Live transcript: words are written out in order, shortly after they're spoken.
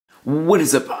What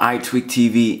is up, iTweak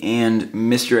TV and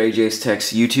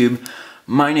MrAjsTech's YouTube?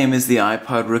 My name is the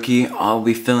iPod Rookie. I'll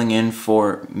be filling in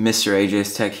for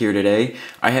MrAjsTech here today.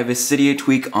 I have a Cydia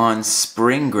tweak on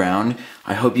Springground.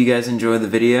 I hope you guys enjoy the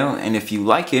video, and if you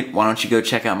like it, why don't you go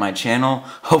check out my channel.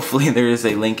 Hopefully there is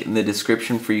a link in the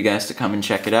description for you guys to come and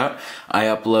check it out. I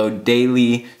upload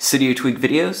daily Cydia tweak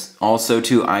videos, also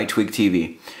to iTweak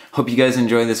TV. Hope you guys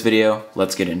enjoy this video.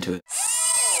 Let's get into it.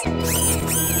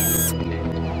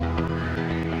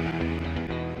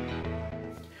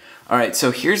 Alright,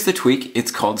 so here's the tweak.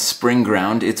 It's called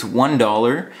Springground. It's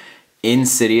 $1 in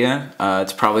Cydia.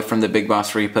 It's probably from the Big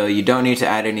Boss repo. You don't need to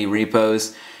add any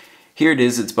repos. Here it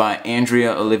is. It's by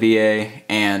Andrea, Olivier,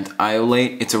 and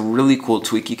Iolate. It's a really cool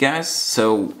tweak, you guys.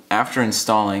 So after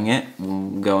installing it,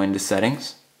 we'll go into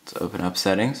Settings. Let's open up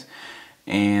Settings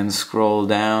and scroll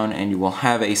down, and you will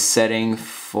have a setting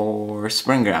for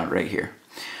Springground right here.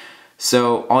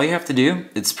 So all you have to do,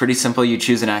 it's pretty simple. You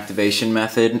choose an activation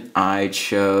method. I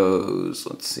chose,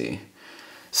 let's see,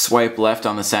 swipe left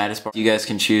on the status bar. You guys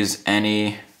can choose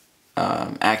any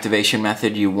activation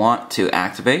method you want to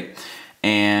activate.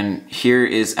 And here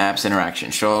is apps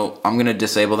interaction. So I'm going to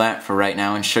disable that for right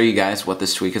now and show you guys what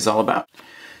this tweak is all about.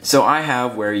 So I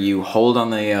have where you hold on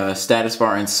the status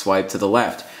bar and swipe to the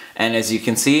left. And as you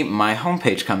can see, my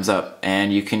homepage comes up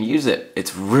and you can use it.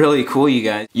 It's really cool, you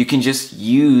guys. You can just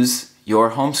use your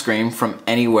home screen from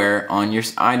anywhere on your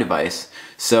iDevice.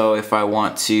 So if I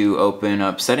want to open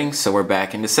up settings, so we're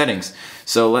back into settings.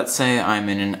 So let's say I'm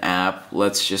in an app,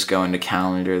 let's just go into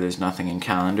calendar, there's nothing in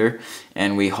calendar,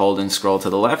 and we hold and scroll to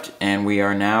the left, and we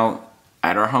are now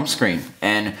at our home screen.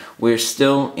 And we're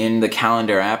still in the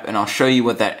calendar app, and I'll show you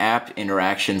what that app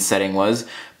interaction setting was,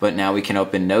 but now we can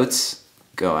open notes,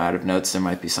 go out of notes, there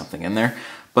might be something in there.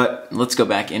 But let's go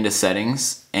back into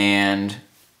settings, and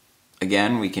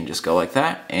again, we can just go like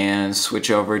that and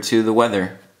switch over to the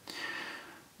weather.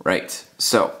 Right,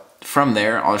 so from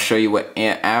there, I'll show you what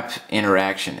app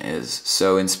interaction is.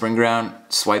 So in Springground,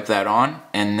 swipe that on,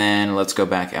 and then let's go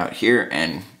back out here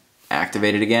and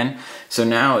activate it again. So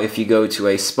now if you go to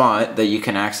a spot that you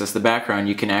can access the background,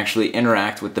 you can actually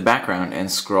interact with the background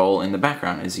and scroll in the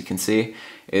background. As you can see,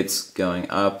 it's going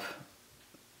up.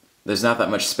 There's not that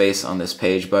much space on this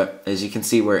page, but as you can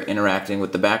see, we're interacting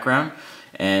with the background.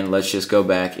 And let's just go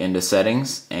back into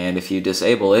settings, and if you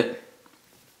disable it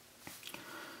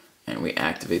and we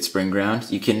activate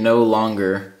Springground, you can no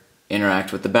longer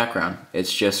interact with the background.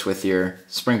 It's just with your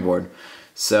Springboard.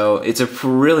 So it's a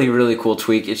really cool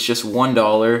tweak. It's just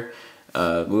 $1.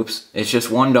 It's just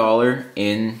 $1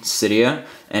 in Cydia,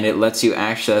 and it lets you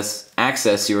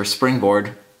access your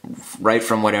Springboard right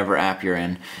from whatever app you're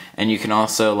in. And you can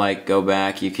also like go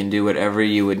back. You can do whatever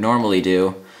you would normally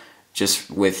do,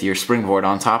 just with your Springboard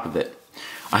on top of it.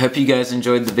 I hope you guys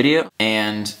enjoyed the video,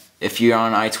 and if you're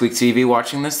on iTweak TV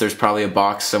watching this, there's probably a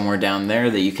box somewhere down there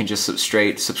that you can just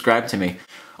straight subscribe to me.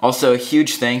 Also, a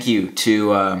huge thank you to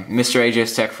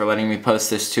MrAjsTech for letting me post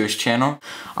this to his channel.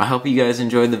 I hope you guys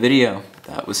enjoyed the video.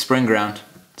 That was Springground.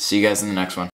 See you guys in the next one.